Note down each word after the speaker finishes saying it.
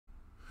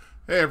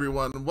Hey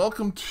everyone,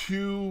 welcome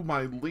to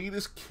my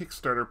latest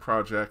Kickstarter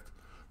project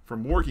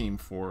from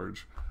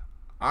Wargameforge.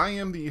 I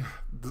am the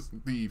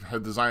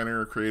head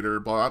designer, creator,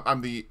 blah.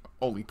 I'm the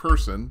only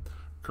person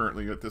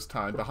currently at this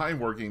time behind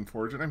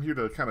Wargameforge, and I'm here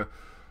to kind of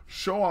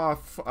show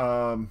off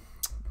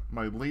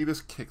my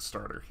latest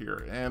Kickstarter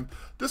here. And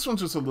this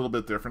one's just a little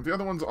bit different. The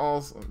other ones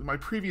all, my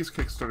previous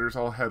Kickstarters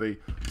all had a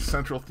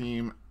central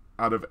theme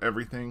out of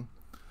everything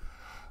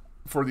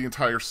for the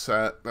entire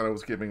set that I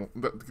was giving,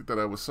 that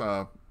I was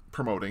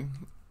promoting.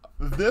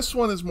 This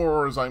one is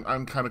more as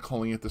I'm kind of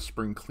calling it the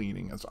spring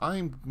cleaning, as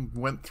I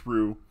went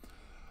through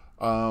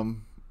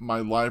my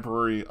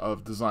library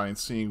of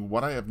designs, seeing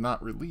what I have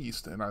not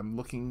released, and I'm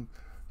looking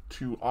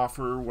to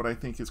offer what I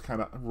think is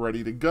kind of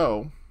ready to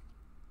go.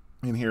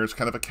 And here is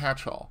kind of a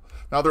catch-all.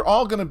 Now they're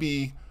all going to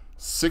be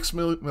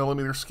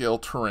 6mm scale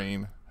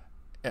terrain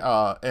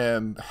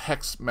and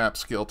hex map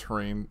scale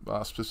terrain,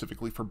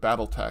 specifically for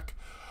Battletech.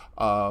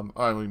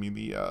 I mean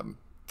the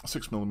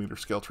 6mm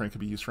scale terrain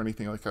could be used for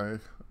anything like for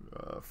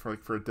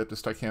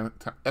Adeptus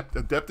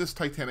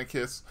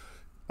Titanicus,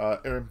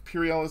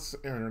 Imperialis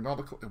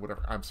Aeronautical,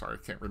 whatever. I'm sorry,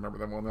 I can't remember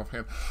them well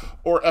offhand.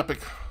 Or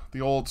Epic,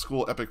 the old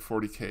school Epic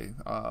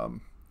 40K.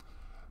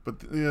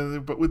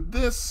 But with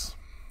this,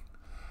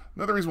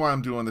 another reason why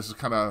I'm doing this is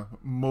kind of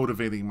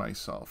motivating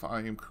myself.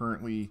 I am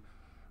currently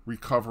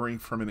recovering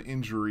from an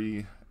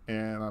injury,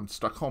 and I'm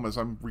stuck home as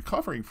I'm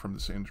recovering from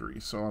this injury.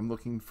 So I'm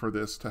looking for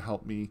this to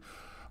help me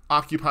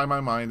occupy my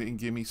mind and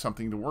give me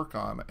something to work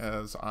on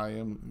as I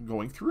am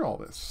going through all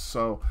this.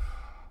 So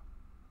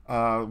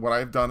what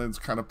I've done is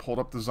kind of pulled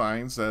up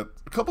designs that,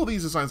 a couple of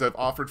these designs I've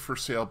offered for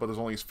sale, but as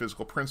only as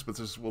physical prints, but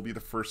this will be the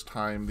first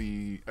time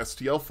the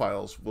STL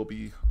files will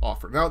be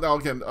offered. Now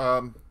again,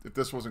 if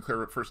this wasn't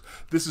clear at first,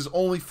 this is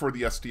only for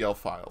the STL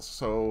files.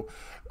 So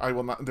I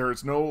will not, there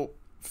is no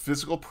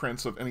physical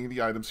prints of any of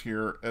the items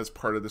here as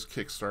part of this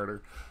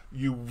Kickstarter.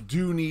 You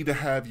do need to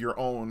have your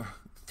own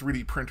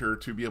 3D printer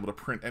to be able to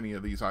print any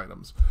of these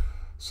items.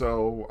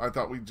 So I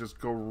thought we'd just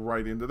go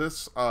right into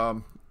this.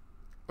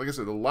 Like I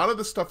said, a lot of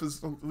this stuff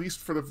is, at least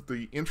for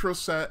the intro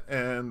set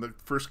and the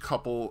first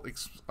couple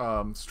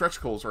stretch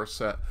goals are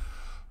set.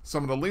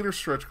 Some of the later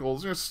stretch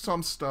goals, there's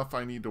some stuff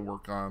I need to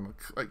work on.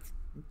 Like,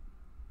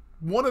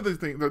 one of the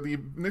things, the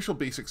initial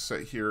basic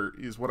set here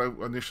is what I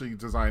initially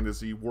designed as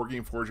the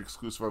Wargameforge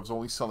exclusive. I was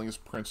only selling as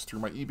prints through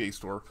my eBay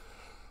store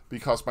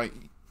because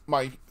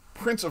my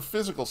prints of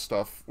physical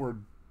stuff were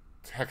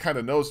kind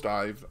of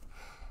nosedived.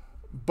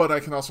 But I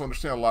can also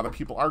understand a lot of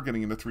people are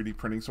getting into 3D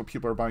printing, so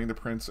people are buying the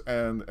prints,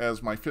 and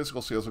as my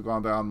physical sales have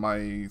gone down,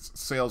 my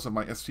sales of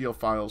my STL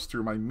files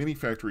through my mini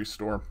factory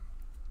store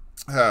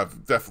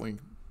have definitely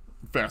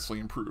vastly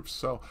improved.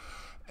 So,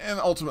 and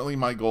ultimately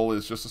my goal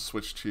is just to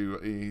switch to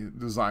a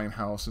design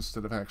house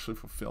instead of actually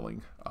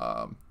fulfilling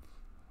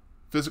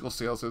physical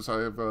sales, as I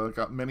have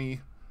got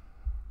many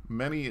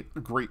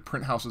great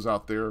print houses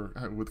out there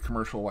with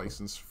commercial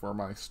license for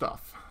my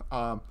stuff.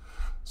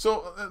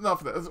 So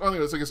enough of that.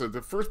 Anyways, like I said,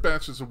 the first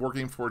batch is a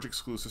Wargameforge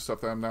exclusive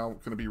stuff that I'm now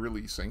going to be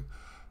releasing.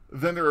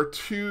 Then there are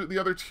the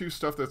other two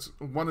stuff that's,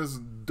 one is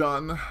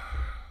done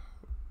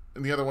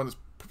and the other one is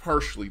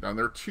partially done.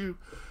 There are two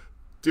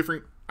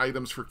different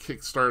items for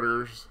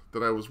Kickstarters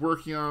that I was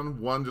working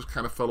on. One just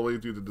kind of fell away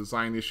due to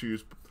design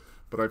issues,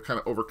 but I've kind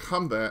of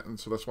overcome that, and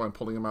so that's why I'm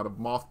pulling them out of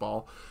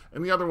mothball.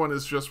 And the other one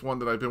is just one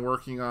that I've been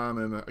working on,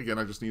 and again,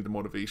 I just need the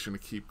motivation to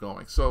keep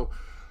going. So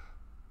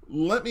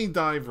let me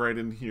dive right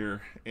in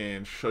here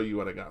and show you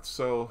what I got.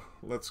 So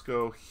let's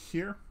go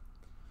here.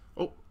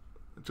 Oh,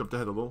 I jumped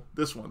ahead a little.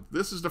 This one.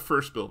 This is the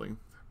first building.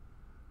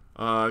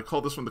 I call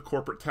this one the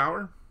Corporate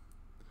Tower.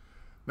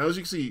 Now, as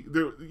you can see,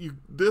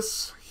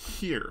 this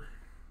here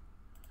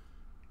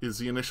is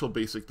the initial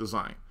basic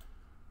design.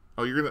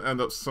 Oh, you're going to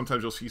end up,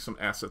 sometimes you'll see some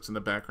assets in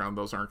the background.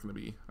 Those aren't going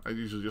to be. I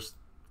usually just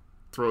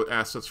throw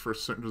assets for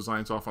certain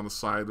designs off on the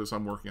side as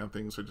I'm working on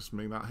things. I just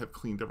may not have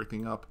cleaned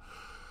everything up.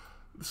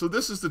 So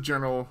this is the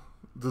general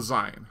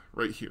design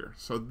right here.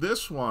 So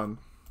this one,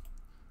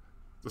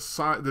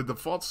 the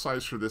default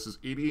size for this is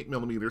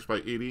 88mm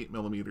by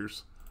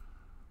 88mm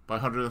by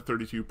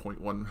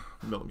 132.1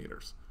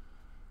 millimeters.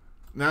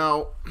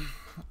 Now,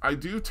 I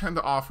do tend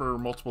to offer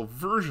multiple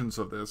versions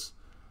of this.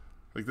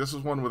 Like, this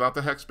is one without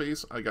the hex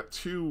base. I got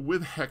two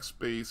with hex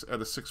base at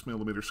a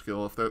 6mm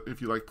scale.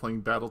 If you like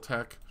playing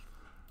Battletech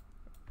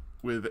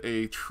with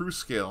a true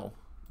scale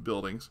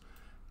buildings.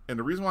 And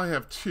the reason why I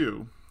have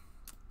two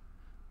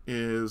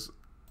is,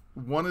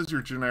 one is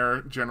your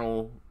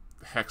general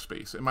hex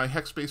base, and my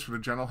hex base for the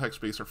general hex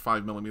base are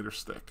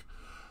 5mm thick.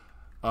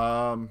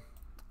 The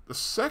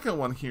second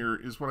one here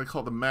is what I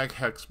call the mag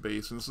hex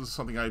base, and this is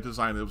something I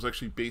designed. It was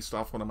actually based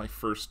off one of my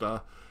first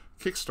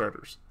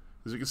Kickstarters.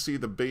 As you can see,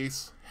 the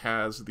base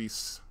has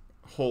these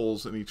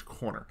holes in each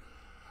corner.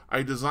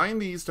 I designed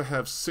these to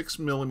have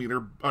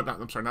 3mm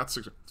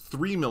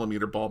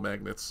ball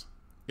magnets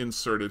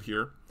inserted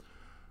here.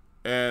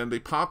 And they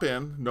pop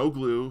in, no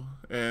glue,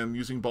 and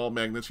using ball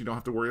magnets, you don't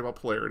have to worry about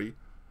polarity.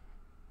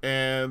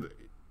 And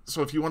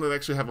so if you wanted to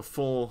actually have a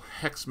full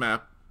hex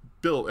map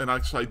built, and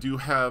actually I do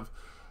have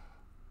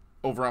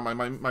over on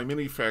my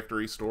mini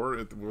factory store,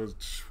 it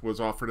was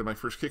offered in my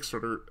first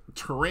Kickstarter,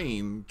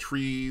 terrain,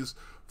 trees,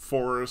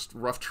 forest,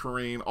 rough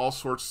terrain, all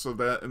sorts of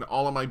that, and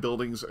all of my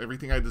buildings,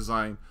 everything I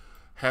design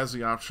has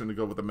the option to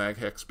go with the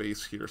MagHex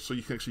base here. So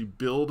you can actually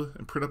build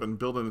and print up and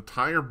build an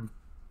entire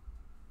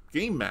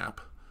game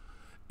map,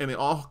 and they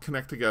all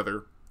connect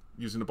together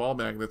using the ball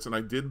magnets. And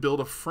I did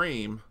build a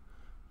frame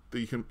that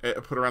you can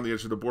put around the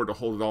edge of the board to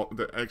hold it all,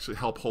 to actually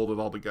help hold it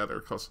all together,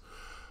 because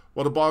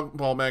while the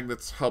ball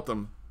magnets help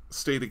them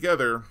stay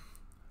together,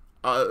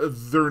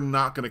 they're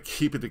not going to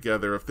keep it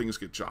together if things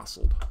get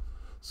jostled.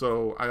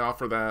 So I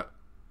offer that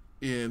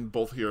in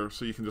both here,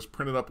 so you can just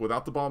print it up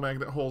without the ball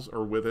magnet holes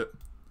or with it.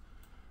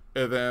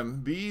 And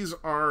then these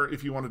are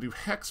if you want to do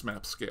hex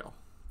map scale.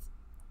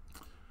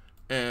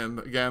 And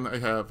again, I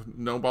have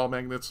no ball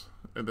magnets,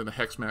 and then the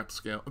hex map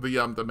scale,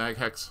 the mag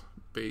hex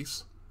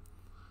base.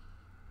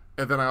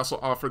 And then I also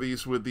offer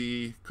these with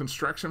the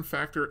construction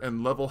factor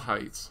and level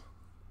heights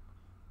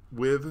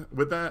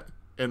with that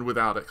and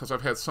without it, because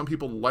I've had some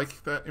people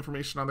like that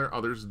information on there,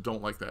 others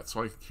don't like that.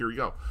 So here you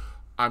go.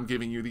 I'm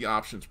giving you the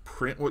options.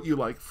 Print what you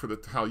like for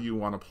how you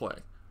want to play.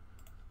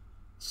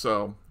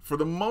 So for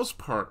the most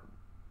part,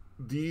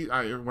 when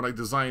I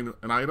design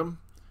an item,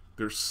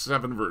 there's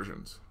 7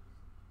 versions.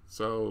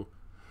 So,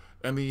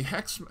 and the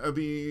hex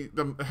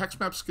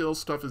map skill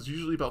stuff is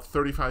usually about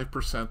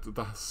 35% of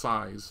the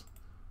size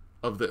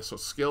of this. So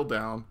scaled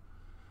down,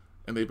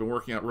 and they've been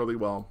working out really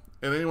well.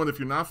 And anyone, if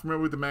you're not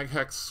familiar with the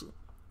MagHex,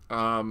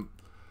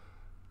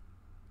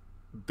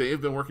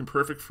 they've been working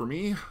perfect for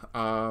me.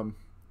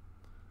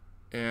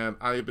 And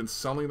I have been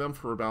selling them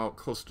for about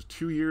close to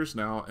 2 years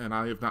now, and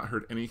I have not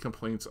heard any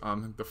complaints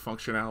on the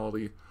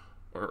functionality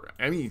or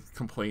any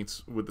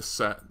complaints with the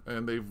set.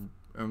 And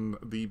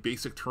the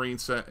basic terrain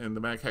set and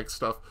the MagHex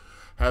stuff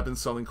have been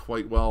selling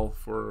quite well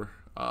for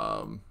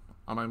on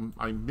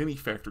my mini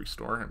factory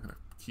store. I'm gonna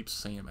keep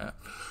saying that.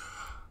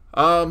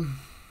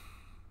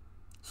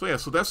 So yeah,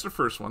 so that's the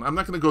first one. I'm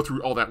not going to go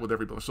through all that with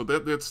everybody. So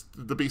that's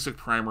the basic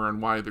primer on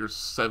why there's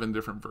 7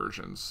 different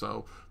versions.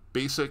 So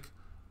basic,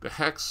 the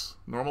hex,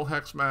 normal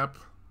hex map,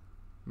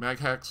 mag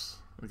hex,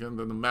 again,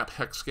 then the map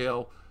hex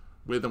scale,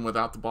 with and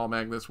without the ball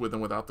magnets, with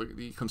and without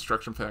the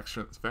construction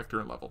factor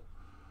and level.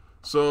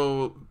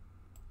 So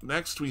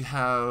next we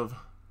have,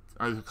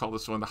 I call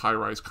this one the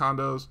high-rise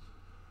condos.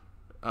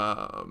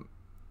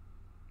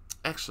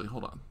 Actually,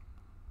 hold on.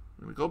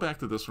 I'm going to go back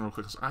to this one real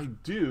quick, because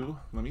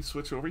let me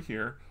switch over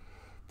here.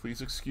 Please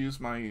excuse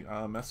my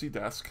messy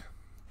desk.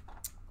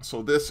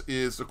 So this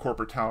is the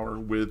corporate tower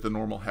with the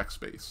normal hex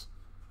base.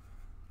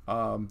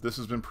 This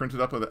has been printed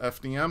up with an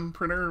FDM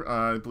printer,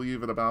 I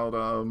believe at about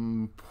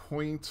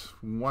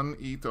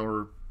 0.18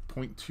 or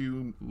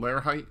 0.2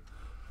 layer height.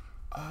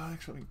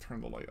 Actually, let me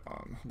turn the light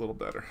on a little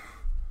better.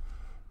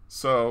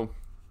 So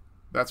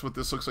that's what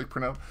this looks like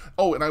printed out.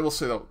 Oh, and I will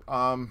say though,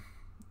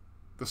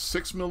 the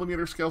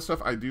 6mm scale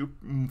stuff I do,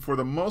 for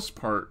the most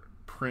part,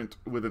 print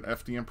with an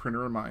FDM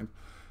printer in mind.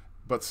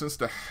 But since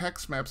the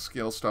hex map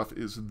scale stuff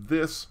is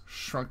this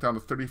shrunk down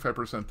to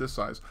 35% this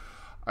size,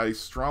 I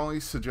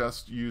strongly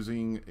suggest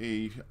using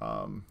a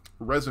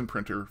resin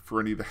printer for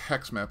any of the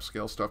hex map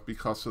scale stuff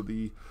because of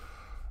the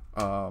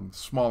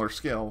smaller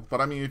scale.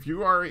 But I mean, if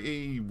you are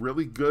a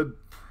really good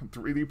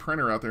 3D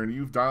printer out there and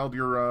you've dialed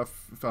your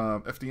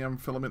FDM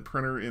filament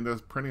printer into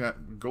printing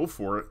that, go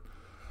for it.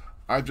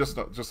 I just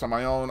on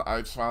my own,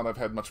 I've found I've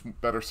had much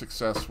better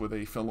success with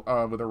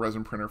a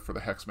resin printer for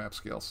the hex map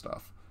scale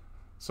stuff.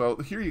 So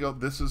here you go.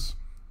 This is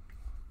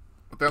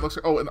what that looks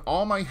like. Oh, and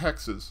all my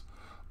hexes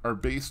are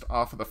based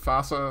off of the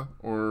FASA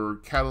or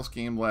Catalyst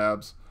Game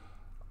Labs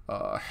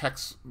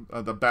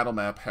the battle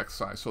map hex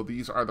size. So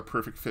these are the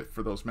perfect fit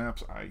for those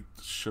maps. I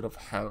should have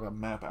had a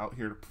map out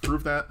here to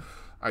prove that.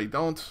 I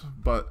don't,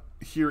 but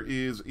here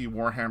is a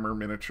Warhammer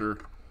miniature,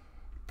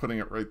 putting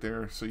it right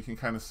there so you can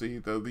kind of see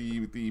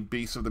the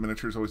base of the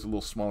miniature is always a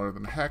little smaller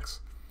than the hex,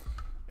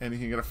 and you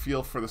can get a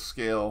feel for the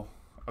scale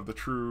of the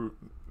true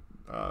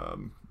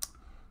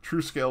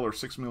scale or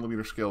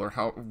 6mm scale or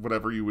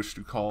whatever you wish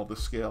to call the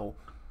scale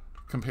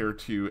compared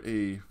to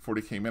a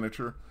 40K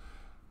miniature.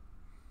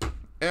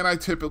 And I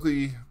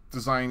typically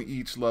design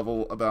each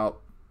level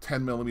about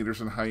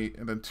 10mm in height,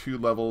 and then two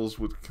levels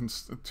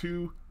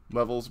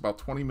about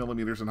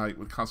 20mm in height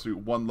would constitute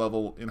one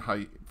level in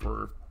height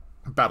for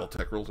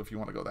Battletech rules if you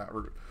want to go that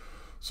route.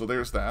 So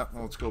there's that.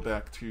 Now let's go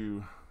back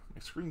to my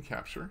screen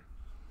capture.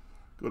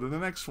 Go to the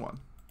next one.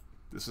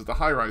 This is the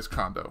high-rise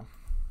condo.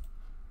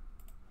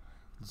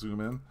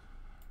 Zoom in.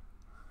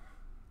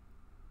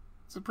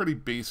 It's a pretty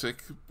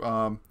basic.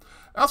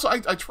 Also,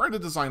 I try to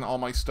design all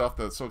my stuff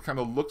so it kind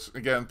of looks,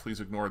 again, please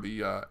ignore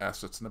the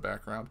assets in the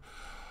background.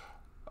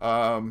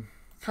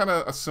 Kind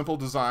of a simple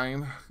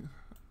design,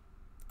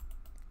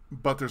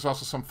 but there's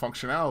also some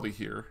functionality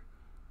here.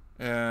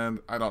 And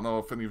I don't know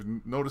if any of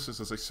you noticed this,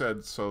 as I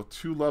said, so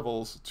two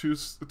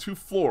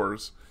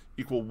floors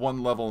equal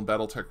one level in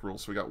Battletech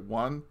rules. So we got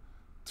 1,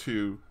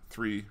 2,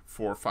 3,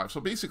 4, 5. So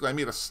basically I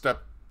made a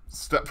step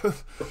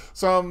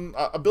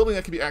a building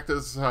that can be acted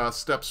as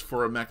steps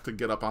for a mech to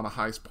get up on a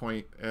highest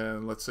point.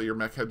 And let's say your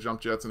mech had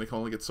jump jets and they can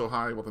only get so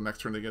high. Well, the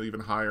next turn they get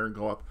even higher and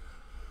go up.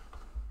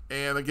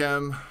 And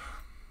again,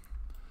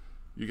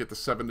 you get the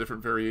 7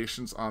 different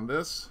variations on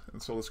this.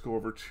 And so let's go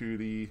over to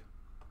the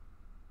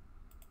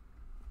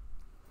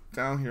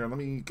down here. Let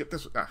me get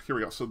this. Here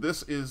we go. So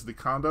this is the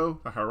condo,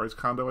 the high-rise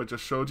condo I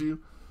just showed you.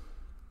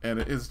 And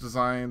it is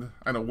designed,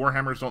 I know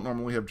Warhammers don't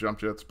normally have jump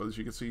jets, but as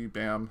you can see,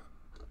 bam,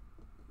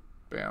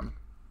 bam.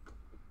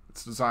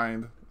 It's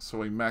designed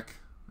so a mech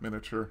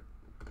miniature,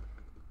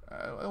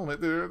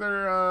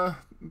 they're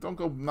don't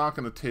go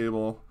knocking the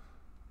table,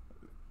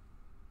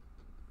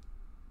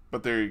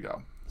 but there you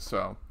go.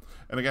 So,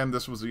 and again,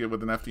 this was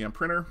with an FDM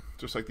printer,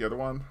 just like the other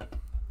one.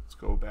 Let's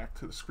go back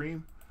to the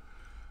screen.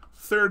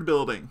 Third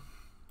building.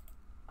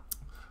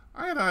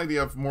 I had an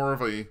idea of more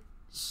of a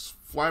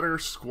flatter,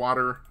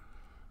 squatter,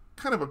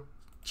 kind of a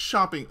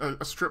shopping,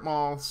 a strip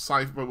mall,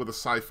 but with a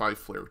sci-fi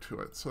flair to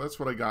it. So that's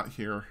what I got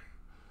here.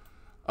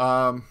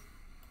 Kind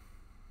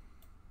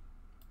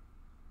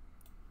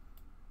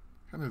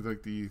of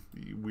like the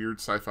weird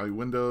sci-fi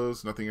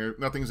windows.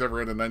 Nothing's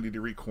ever at a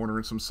 90-degree corner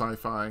in some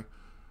sci-fi.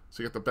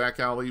 So you got the back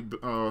alley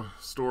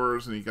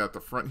stores, and you got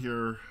the front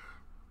here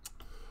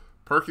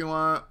parking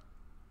lot,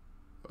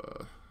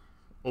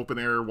 open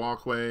air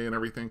walkway, and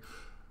everything.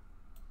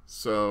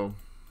 So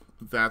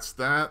that's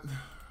that.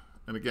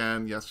 And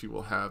again, yes, you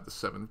will have the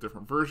 7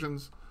 different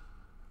versions.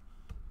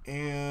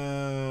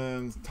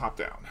 And top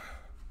down.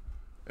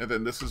 And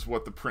then this is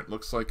what the print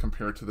looks like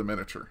compared to the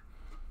miniature.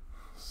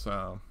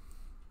 So,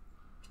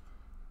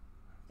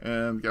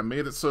 and yeah,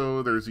 made it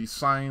so there's these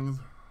signs.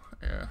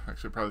 Yeah,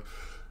 actually probably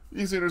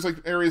easy. There's like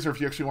areas where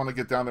if you actually want to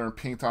get down there and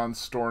paint on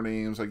store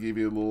names, I gave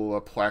you a little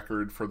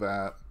placard for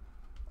that.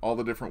 All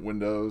the different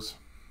windows.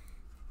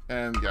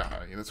 And yeah,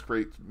 I mean, it's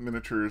great.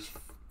 Miniatures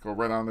go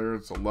right on there.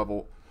 It's a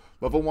level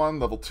 1,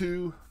 level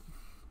 2,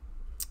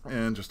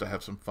 and just to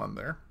have some fun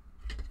there.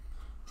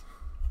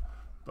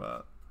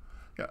 But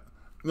yeah,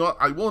 no,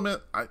 I will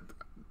admit,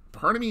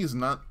 part of me is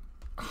not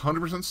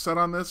 100% set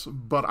on this,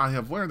 but I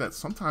have learned that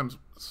sometimes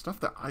stuff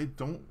that I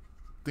don't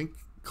think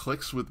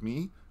clicks with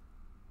me,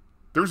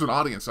 there's an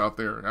audience out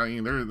there. I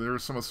mean,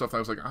 there's some of the stuff that I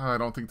was like, I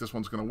don't think this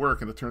one's going to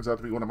work, and it turns out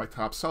to be one of my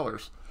top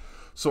sellers.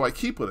 So I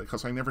keep with it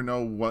because I never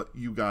know what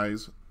you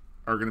guys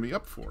are going to be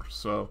up for.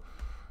 So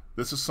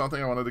this is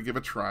something I wanted to give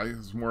a try.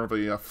 It's more of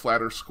a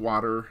flatter,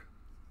 squatter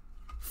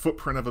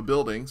footprint of a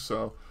building.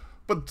 So,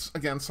 but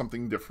again,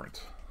 something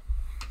different.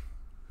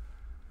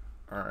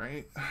 All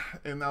right.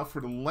 And now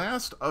for the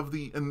last of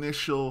the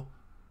initial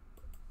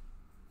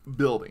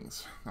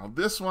buildings. Now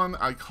this one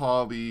I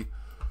call the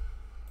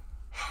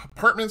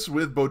apartments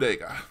with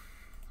bodega.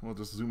 We'll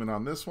just zoom in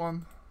on this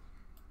one.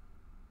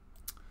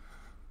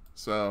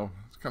 So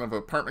it's kind of an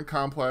apartment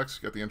complex.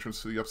 You got the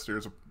entrance to the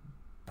upstairs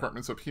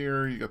apartments up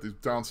here. You got these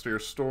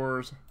downstairs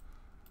stores.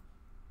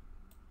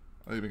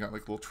 I even got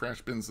like little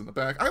trash bins in the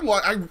back.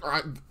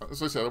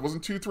 As I said, I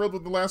wasn't too thrilled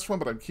with the last one,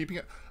 but I'm keeping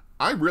it.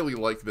 I really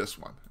like this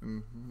one,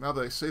 and now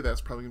that I say that, it's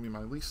probably gonna be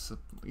my least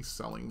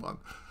selling one.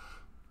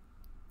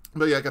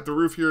 But yeah, I got the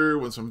roof here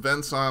with some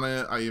vents on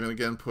it. I even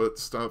again put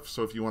stuff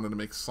so if you wanted to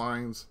make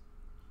signs.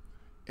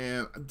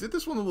 And I did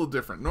this one a little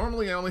different.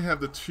 Normally I only have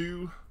the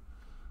 2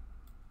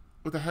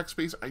 with the hex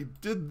space. I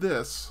did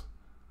this,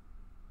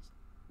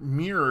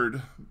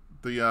 mirrored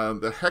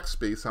the hex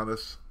space on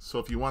this, so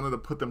if you wanted to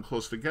put them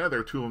close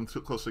together, 2 of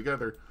them close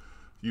together,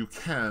 you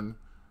can,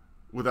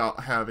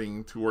 without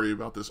having to worry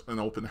about an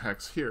open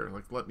hex here.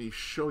 Like, let me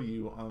show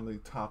you on the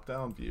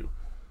top-down view.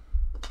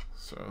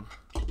 So,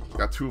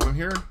 got 2 of them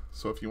here.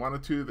 So if you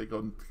wanted to, they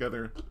go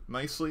together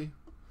nicely.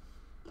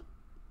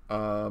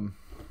 So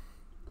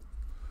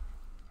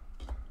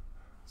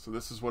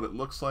this is what it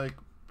looks like,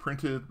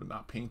 printed but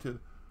not painted.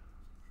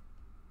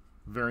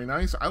 Very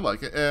nice. I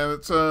like it, and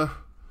it's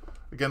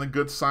again a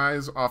good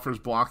size. Offers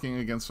blocking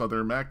against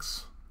other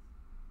mechs,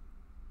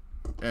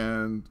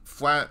 and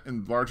flat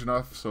and large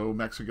enough so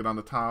mechs can get on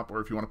the top.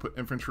 Or if you want to put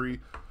infantry,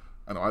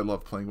 I know I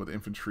love playing with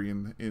infantry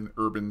in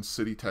urban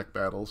city tech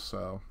battles.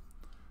 So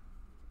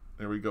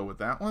there we go with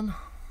that one.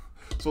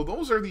 So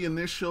those are the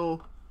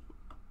initial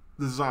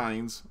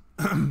designs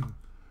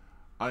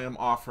I am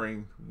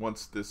offering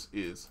once this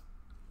is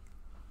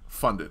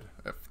funded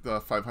at the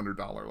 $500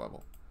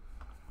 level.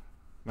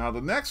 Now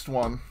the next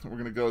one we're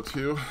going to go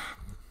to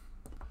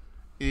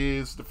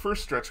is the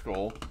first stretch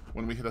goal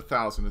when we hit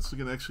 1,000. It's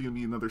going to actually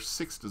be another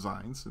 6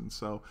 designs, and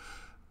so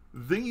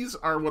these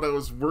are what I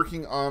was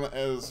working on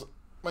as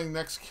my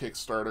next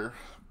Kickstarter,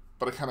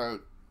 but I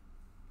kind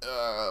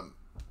of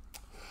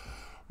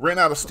ran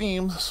out of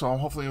steam, so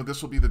hopefully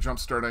this will be the jump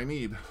start I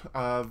need.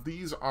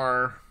 These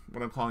are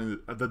what I'm calling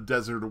the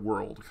desert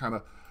world, kind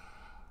of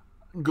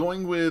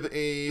going with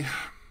a,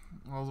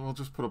 we'll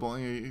just put a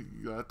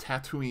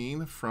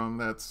Tatooine from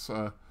that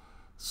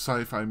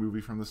sci-fi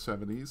movie from the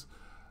 70s.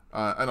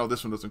 I know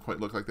this one doesn't quite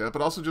look like that,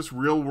 but also just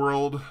real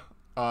world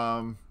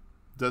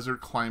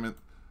desert climate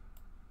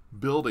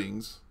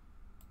buildings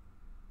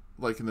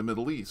like in the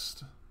Middle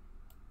East.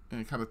 And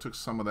it kind of took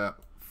some of that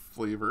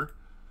flavor.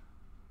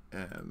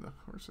 And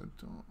of course I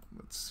don't,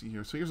 let's see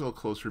here. So here's a little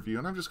closer view,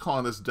 and I'm just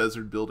calling this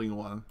desert building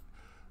 1.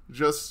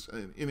 Just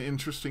an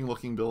interesting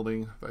looking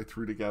building that I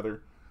threw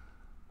together.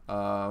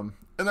 And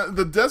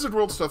the desert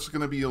world stuff's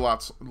going to be a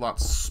lot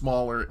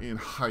smaller in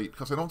height,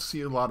 because I don't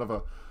see a lot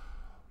of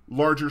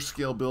larger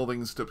scale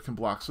buildings that can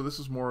block. So this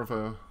is more of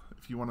a,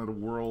 if you wanted a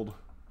world.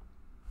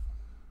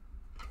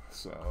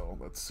 So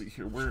let's see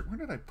here. Where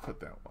did I put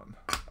that one?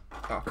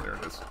 Oh, there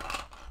it is.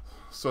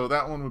 So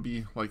that one would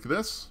be like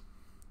this.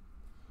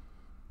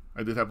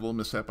 I did have a little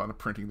mishap on the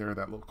printing there.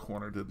 That little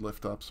corner did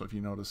lift up, so if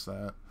you notice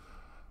that.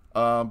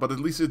 But at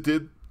least it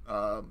did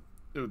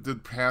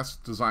pass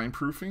design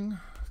proofing.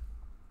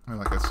 And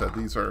like I said,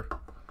 these are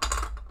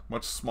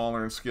much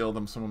smaller in scale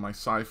than some of my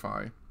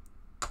sci-fi.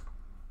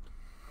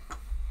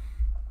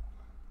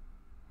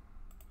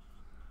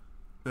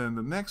 Then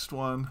the next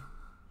one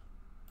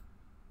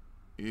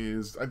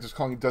is, I'm just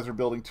calling it Desert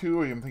Building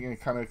 2. I'm thinking it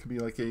kind of could be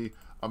like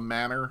a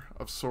manor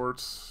of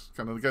sorts.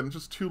 Kind of, again,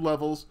 just 2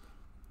 levels.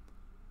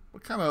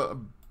 But kind of a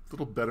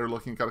little better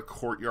looking. Got a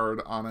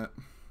courtyard on it.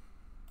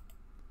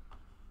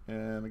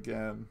 And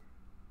again,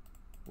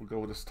 we'll go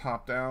with this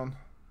top down.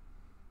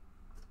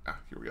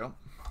 Here we go.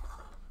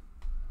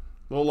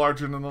 A little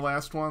larger than the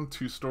last one.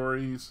 2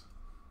 stories.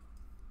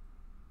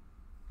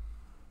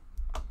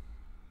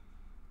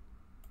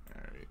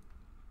 Alright.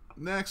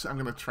 Next, I'm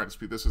going to try to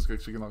speed this as quick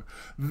as you can.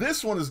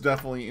 This one is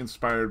definitely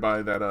inspired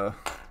by that, I'll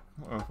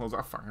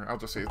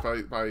just say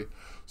it, by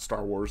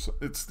Star Wars.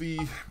 It's the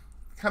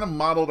kind of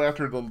modeled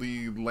after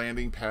the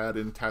landing pad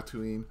in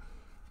Tatooine.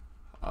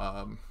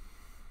 Again,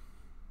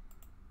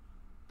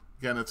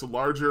 it's a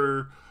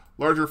larger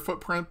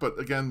footprint, but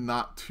again,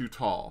 not too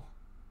tall.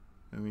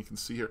 And you can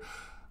see here.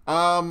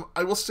 I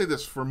will say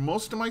this, for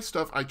most of my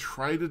stuff, I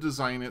try to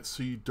design it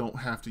so you don't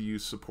have to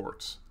use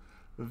supports.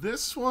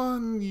 This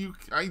one,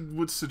 I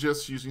would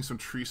suggest using some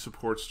tree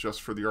supports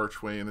just for the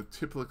archway, and it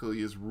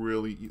typically is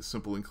really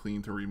simple and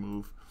clean to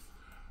remove.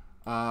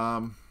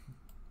 Some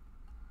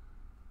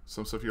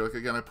stuff here, like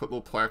again, I put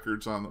little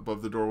placards on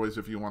above the doorways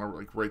if you want to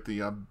like write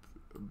the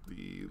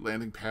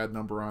landing pad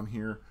number on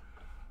here.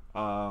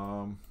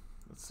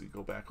 Let's see,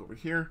 go back over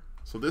here.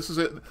 So this is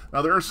it.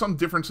 Now there are some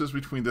differences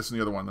between this and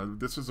the other one.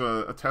 This is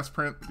a test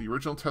print. The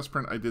original test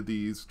print, I did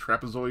these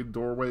trapezoid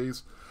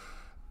doorways.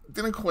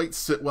 Didn't quite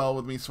sit well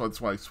with me, so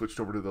that's why I switched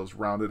over to those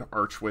rounded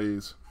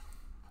archways.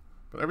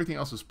 But everything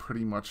else is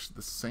pretty much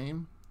the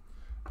same.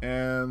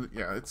 And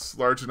yeah, it's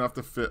large enough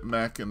to fit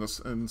mech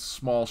and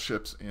small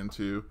ships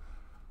into.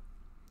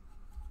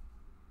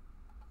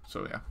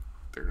 So yeah,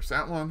 there's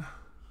that one.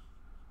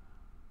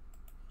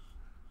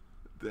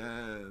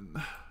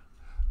 Then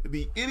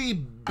the itty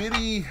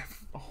bitty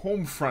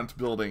home front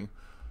building.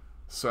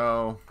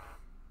 So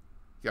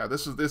yeah,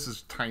 this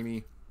is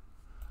tiny.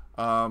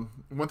 One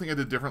thing I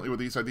did differently with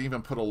these, I didn't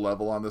even put a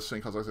level on this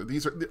thing, because I said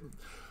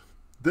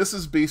this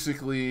is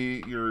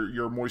basically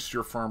your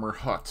moisture farmer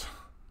hut.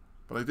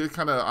 But I did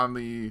kind of on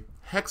the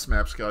hex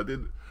map scale, I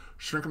did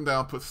shrink them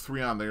down, put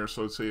 3 on there,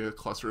 so it's a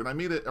cluster, and I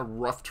made it a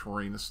rough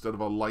terrain instead of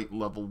a light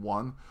level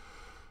 1,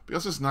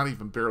 because it's not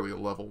even barely a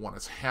level 1,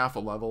 it's half a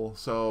level.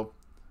 So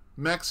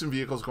mechs and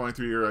vehicles going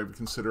through here, I would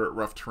consider it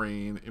rough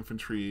terrain.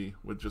 Infantry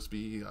would just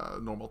be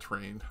normal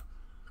terrain.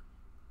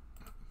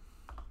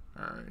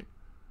 Alright.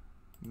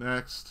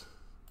 Next.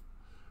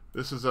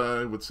 This is,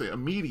 I would say, a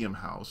medium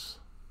house.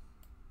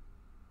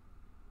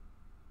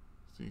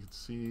 So you can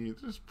see,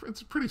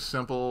 it's pretty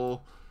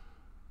simple.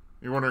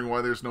 You're wondering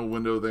why there's no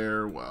window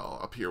there. Well,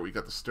 up here we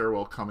got the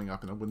stairwell coming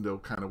up, and a window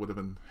kind of would have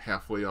been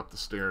halfway up the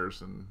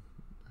stairs and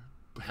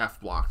half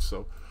blocked.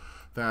 So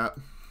that...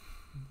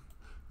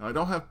 Now, I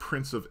don't have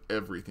prints of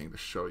everything to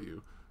show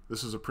you.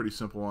 This is a pretty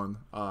simple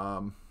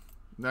one.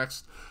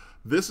 Next,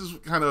 this is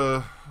kind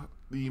of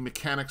the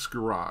mechanic's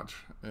garage.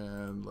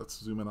 And let's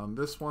zoom in on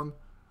this one.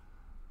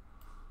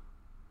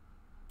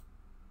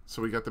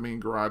 So we got the main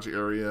garage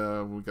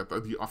area. We got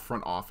the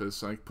front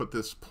office. I put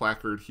this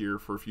placard here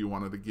for if you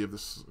wanted to give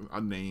this a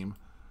name.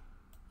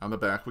 On the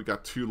back, we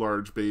got 2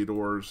 large bay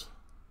doors.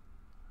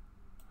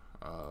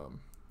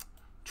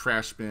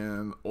 Trash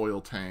bin,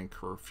 oil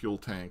tank, or fuel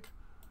tank.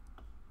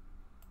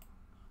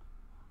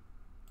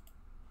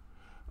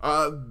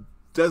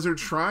 Desert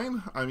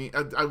Shrine. I mean,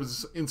 I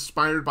was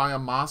inspired by a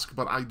mosque,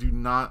 but I do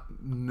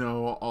not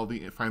know all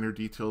the finer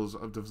details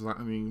of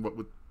designing what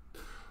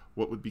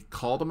would be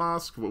called a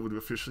mosque, what would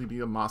officially be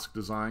a mosque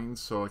design.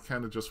 So I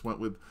kind of just went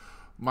with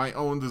my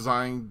own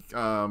design,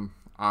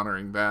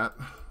 honoring that.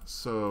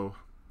 So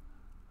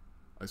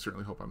I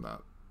certainly hope I'm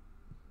not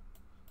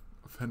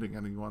offending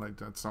anyone.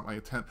 That's not my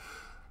intent.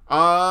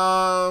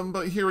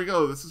 But here we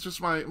go. This is just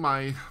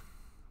my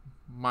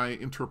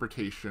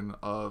interpretation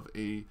of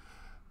a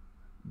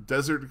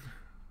desert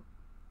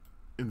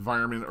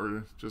environment,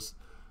 or just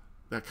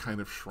that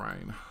kind of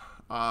shrine.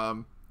 I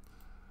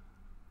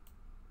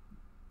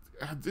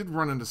did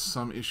run into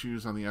some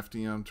issues on the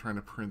FDM trying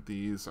to print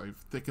these. I've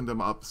thickened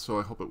them up, so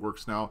I hope it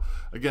works now.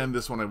 Again,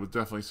 this one I would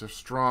definitely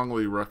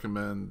strongly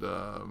recommend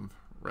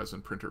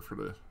resin printer for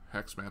the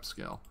hex map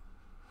scale.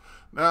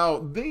 Now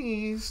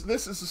this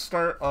is the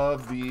start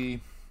of the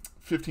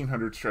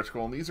 1500 stretch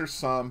goal, and these are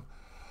some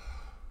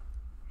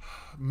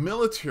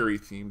military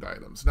themed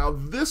items. Now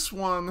this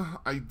one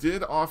I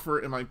did offer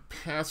in my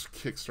past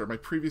Kickstarter, my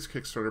previous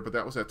Kickstarter, but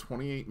that was at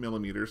 28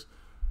 millimeters,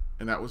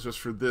 and that was just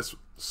for this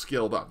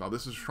scaled up. Now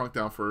this is shrunk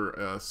down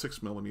for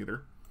 6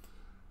 millimeter,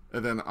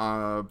 and then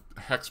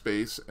hex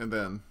base, and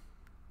then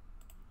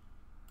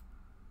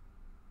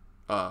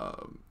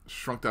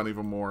shrunk down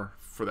even more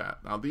for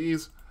that. Now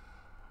these,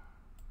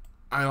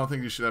 I don't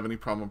think you should have any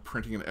problem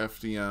printing an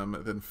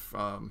FDM. Then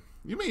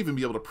you may even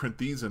be able to print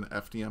these in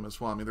FDM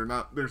as well. I mean,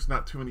 there's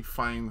not too many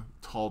fine,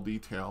 tall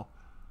detail.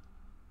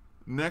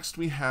 Next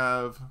we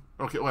have,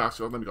 okay, well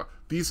actually, let me go.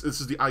 This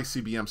is the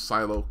ICBM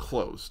silo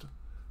closed.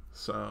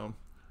 So,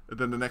 and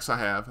then the next I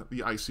have the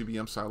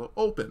ICBM silo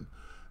open.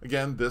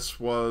 Again, this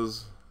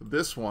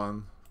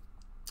one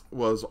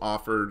was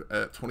offered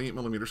at 28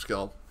 millimeter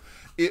scale.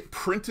 It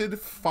printed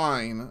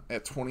fine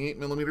at 28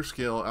 millimeter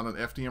scale on an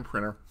FDM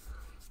printer.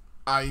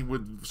 I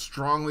would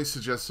strongly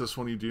suggest this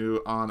one you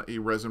do on a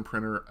resin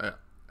printer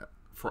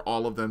for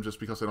all of them, just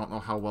because I don't know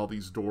how well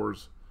these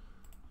doors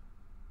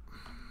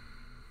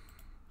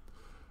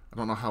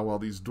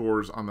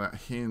on that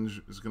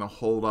hinge is going to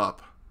hold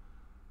up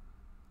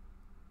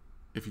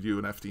if you do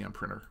an FDM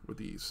printer with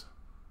these.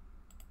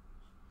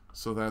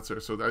 So that's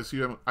there. So the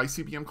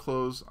ICBM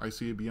closed,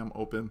 ICBM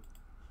open.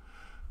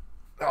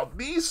 Now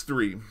these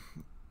three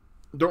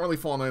don't really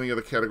fall in any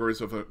other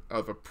categories of a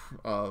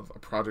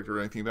project or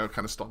anything that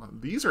kind of stuff.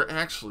 These are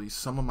actually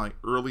some of my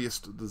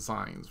earliest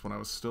designs when I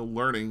was still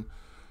learning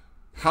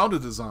how to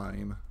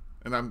design,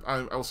 and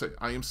I will say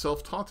I am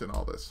self-taught in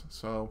all this.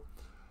 So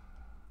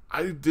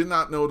I did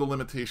not know the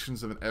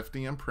limitations of an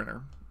FDM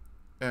printer,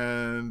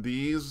 and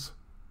these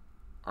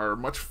are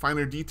much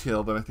finer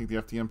detail than I think the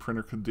FDM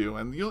printer could do.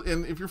 And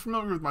if you're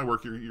familiar with my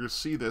work, you'll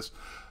see this.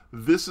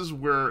 This is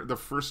where the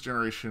first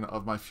generation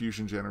of my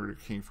fusion generator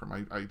came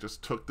from. I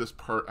just took this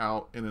part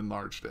out and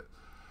enlarged it.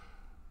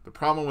 The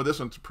problem with this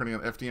one, printing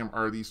on FDM,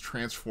 are these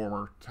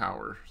transformer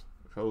towers.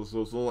 Those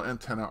little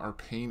antenna are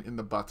pain in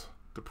the butt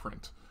to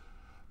print.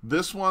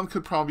 This one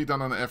could probably be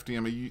done on an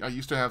FDM. I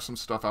used to have some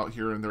stuff out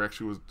here, and there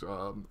actually was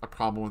a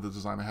problem with the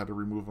design. I had to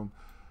remove them.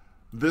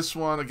 This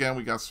one, again,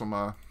 we got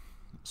some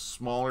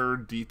smaller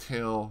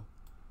detail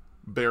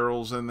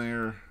barrels in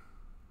there,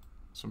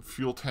 some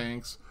fuel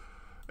tanks.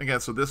 Again,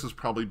 so this is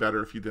probably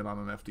better if you did on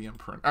an FDM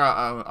print,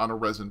 on a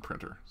resin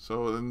printer.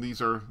 So then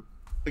these are,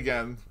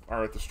 again,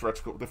 are at the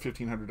stretch goal, the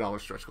 $1,500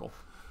 stretch goal.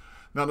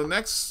 Now the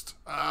next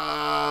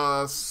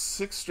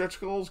 6 stretch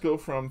goals go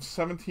from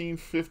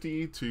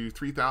 $1,750 to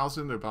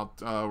 $3,000.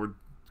 About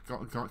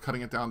we're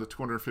cutting it down to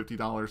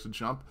 $250 a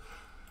jump,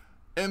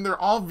 and they're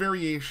all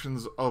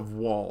variations of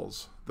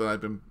walls that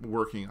I've been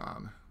working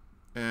on,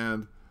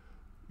 and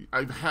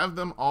I have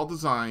them all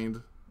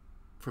designed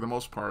for the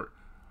most part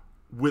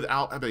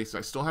without a base. I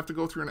still have to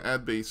go through and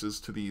add bases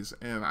to these,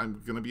 and I'm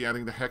going to be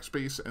adding the hex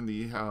base and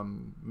the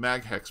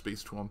mag hex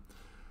base to them.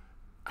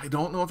 I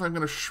don't know if I'm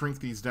going to shrink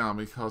these down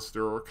because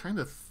they're kind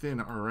of thin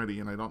already,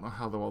 and I don't know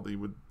how well they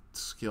would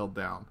scale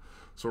down.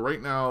 So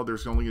right now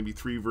there's only going to be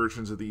 3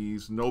 versions of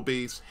these: no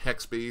base,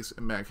 hex base,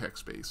 and mag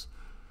hex base.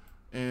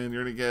 And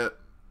you're going to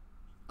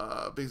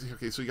get basically,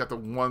 okay, so you got the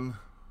one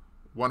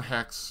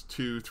hex,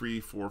 2, 3,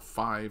 4,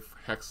 5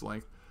 hex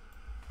length.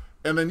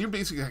 And then you're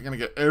basically going to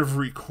get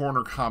every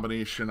corner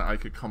combination I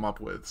could come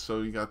up with.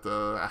 So you got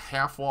a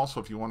half wall,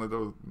 so if you wanted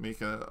to make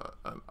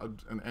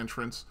an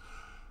entrance,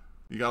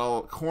 you got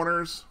all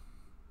corners,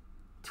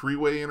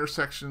 3-way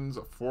intersections,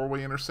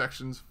 4-way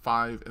intersections,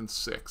 5 and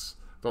 6.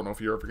 Don't know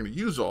if you're ever going to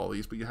use all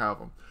these, but you have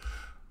them.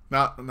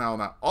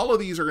 Now, all of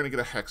these are going to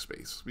get a hex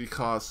base,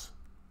 because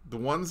the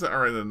ones that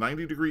are at a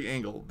 90-degree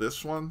angle,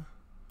 this one,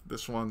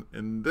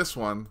 and this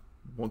one,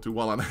 won't do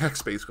well on a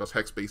hex base because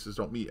hex bases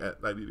don't meet at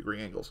 90-degree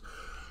angles.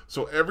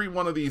 So every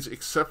one of these,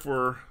 except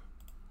for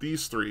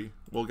these 3,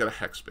 will get a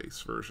hex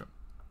base version.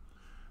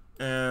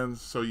 And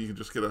so you can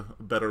just get a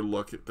better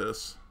look at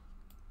this.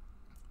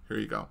 Here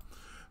you go.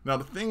 Now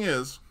the thing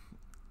is,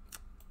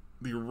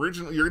 the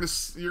original, you're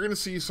gonna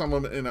see some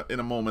of them in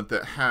a moment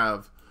that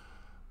have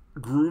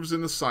grooves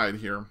in the side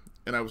here.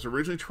 And I was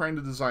originally trying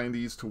to design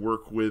these to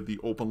work with the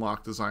open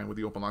lock design, with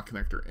the open lock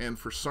connector. And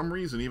for some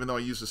reason, even though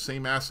I used the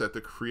same asset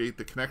to create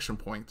the connection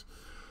point,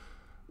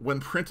 when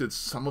printed,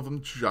 some of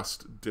them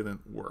just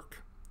didn't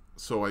work.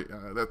 So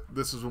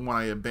this is one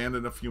I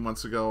abandoned a few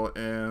months ago,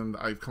 and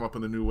I've come up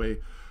with a new way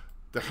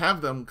to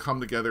have them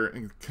come together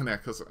and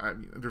connect, because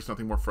there's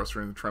nothing more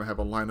frustrating than trying to have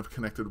a line of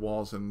connected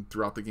walls and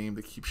throughout the game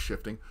they keep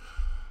shifting.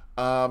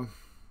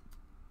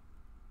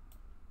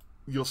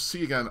 You'll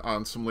see again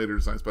on some later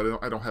designs, but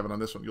I don't have it on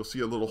this one. You'll see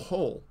a little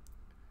hole,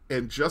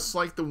 and just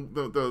like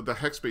the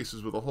hex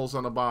bases with the holes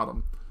on the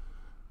bottom,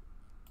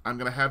 I'm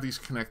going to have these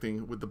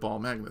connecting with the ball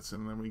magnets.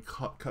 And then we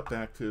cut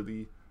back to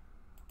the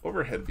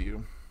overhead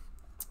view,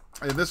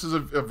 and this is a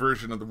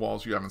version of the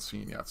walls you haven't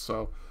seen yet.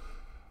 So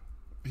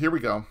here we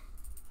go.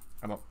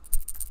 I don't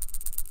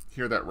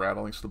hear that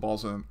rattling, so the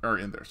balls are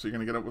in there. So you're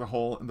going to get it with a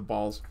hole in the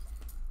balls,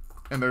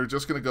 and they're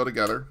just going to go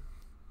together,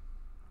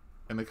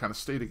 and they kind of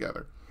stay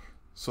together.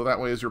 So that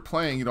way, as you're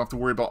playing, you don't have to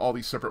worry about all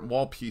these separate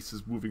wall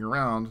pieces moving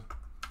around.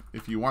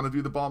 If you want to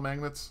do the ball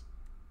magnets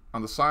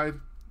on the side,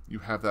 you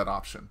have that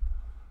option.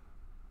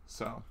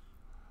 So,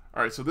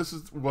 all right, so this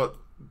is what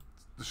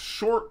the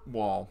short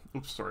wall,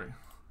 oops, sorry.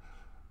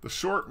 The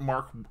short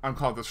Mark, I'm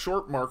calling it the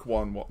short Mark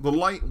 1 wall, the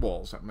light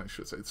walls, I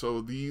should say.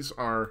 So these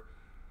are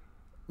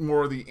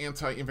more the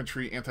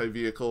anti-infantry,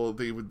 anti-vehicle.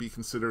 They would be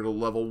considered a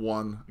level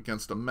 1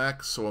 against a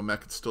mech, so a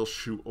mech could still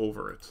shoot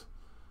over it.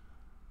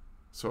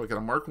 So I got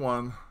a Mark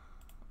 1,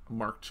 a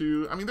Mark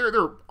 2. I mean,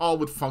 they're all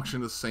would function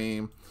the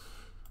same.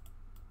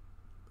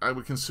 I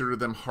would consider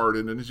them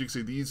hardened, and as you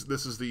can see,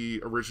 this is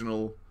the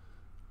original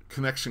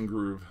connection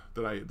groove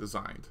that I had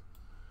designed.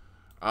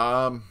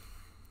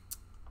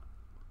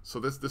 So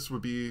this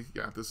would be,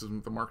 yeah, this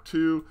is the Mark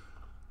II.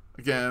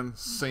 Again,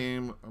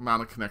 same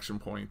amount of connection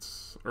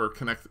points, or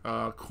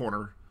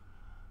corner.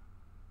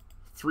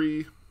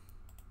 3,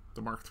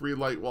 the Mark III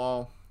light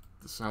wall.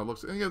 This is how it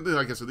looks. And again,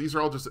 like I said, these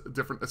are all just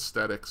different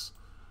aesthetics.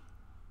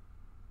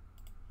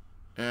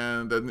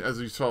 And then,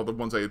 as you saw, the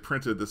ones I had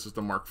printed, this is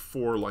the Mark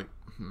IV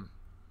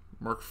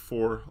Mark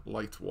IV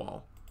light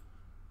wall.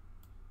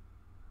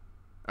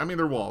 I mean,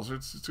 they're walls.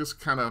 It's just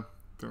kind of,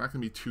 they're not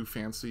going to be too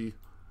fancy.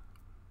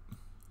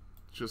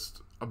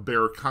 Just a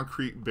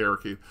concrete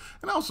barricade.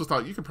 And I also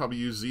thought you could probably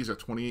use these at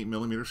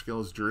 28mm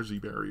scale as jersey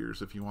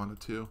barriers if you wanted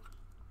to.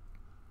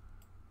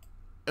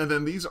 And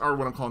then these are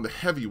what I'm calling the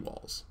heavy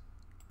walls.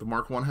 The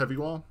Mark I heavy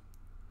wall,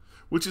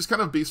 which is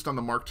kind of based on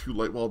the Mark II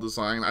light wall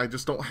design. I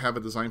just don't have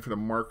a design for the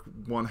Mark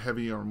I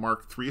heavy or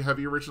Mark III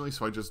heavy originally,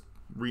 so I just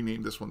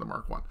renamed this one the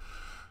Mark I.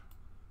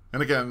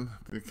 And again,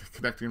 the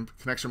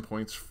connection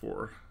points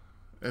for,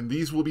 and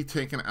these will be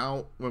taken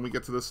out when we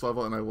get to this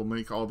level, and I will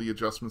make all the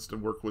adjustments to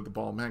work with the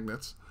ball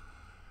magnets.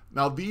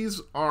 Now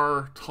these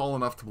are tall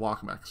enough to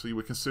block mech, so you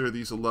would consider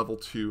these a level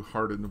 2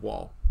 hardened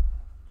wall.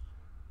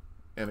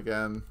 And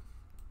again,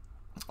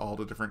 all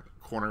the different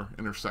corner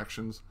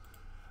intersections.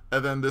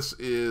 And then this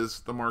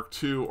is the Mark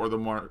II, or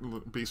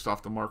the based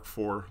off the Mark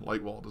IV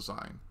light wall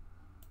design.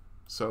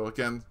 So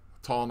again,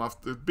 tall enough.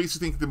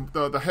 Basically,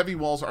 the heavy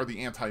walls are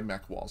the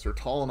anti-mech walls. They're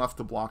tall enough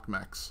to block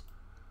mechs.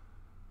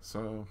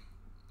 So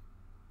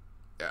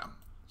yeah.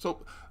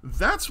 So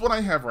that's what I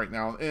have right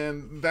now,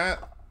 and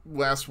that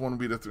last one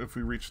will be if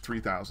we reach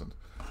 3,000.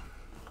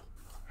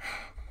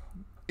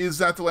 Is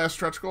that the last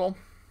stretch goal?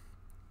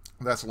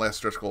 That's the last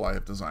stretch goal I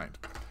have designed.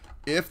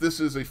 If this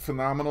is a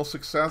phenomenal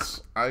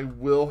success, I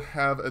will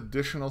have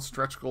additional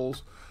stretch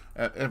goals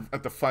at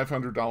the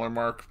 $500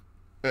 mark.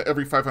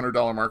 Every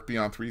 $500 mark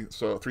beyond 3,000.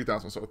 So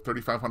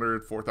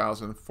 3,500,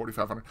 4,000,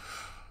 4,500.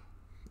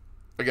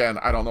 Again,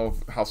 I don't know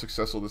how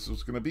successful this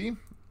is going to be.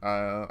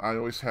 I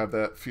always have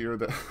that fear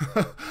that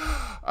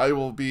I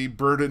will be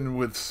burdened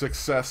with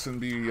success and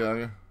be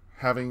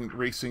having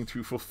racing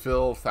to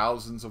fulfill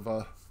thousands of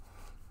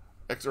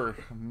or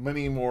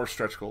many more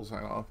stretch goals.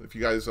 I don't know if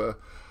you guys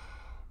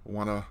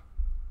want to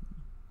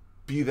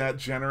be that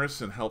generous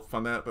and help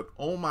fund that, but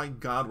oh my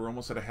god, we're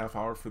almost at a half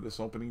hour for this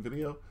opening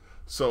video.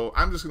 So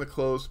I'm just going to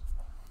close.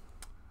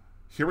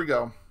 Here we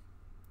go.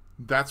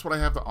 That's what I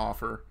have to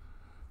offer.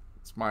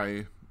 It's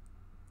my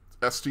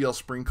STL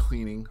spring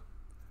cleaning.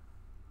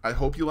 I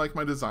hope you like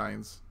my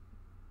designs.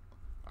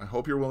 I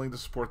hope you're willing to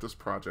support this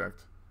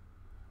project.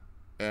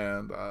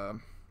 And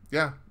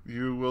yeah,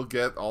 you will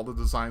get all the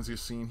designs you've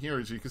seen here.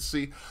 As you can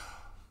see,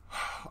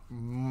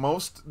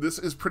 this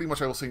is pretty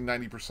much, I will say,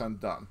 90%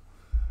 done.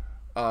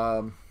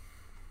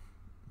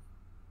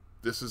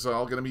 This is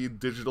all going to be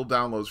digital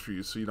downloads for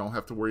you, so you don't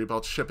have to worry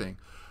about shipping.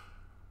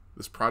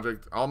 This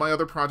project, all my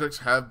other projects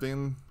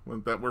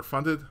that were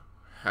funded,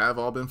 have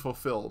all been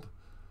fulfilled.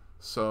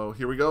 So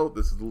here we go.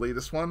 This is the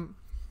latest one.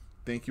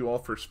 Thank you all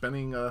for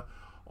spending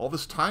all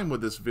this time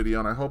with this video,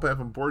 and I hope I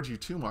haven't bored you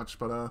too much,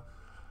 but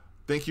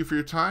thank you for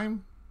your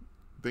time.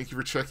 Thank you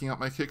for checking out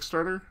my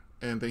Kickstarter,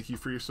 and thank you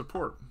for your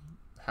support.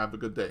 Have a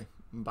good day.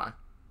 Bye.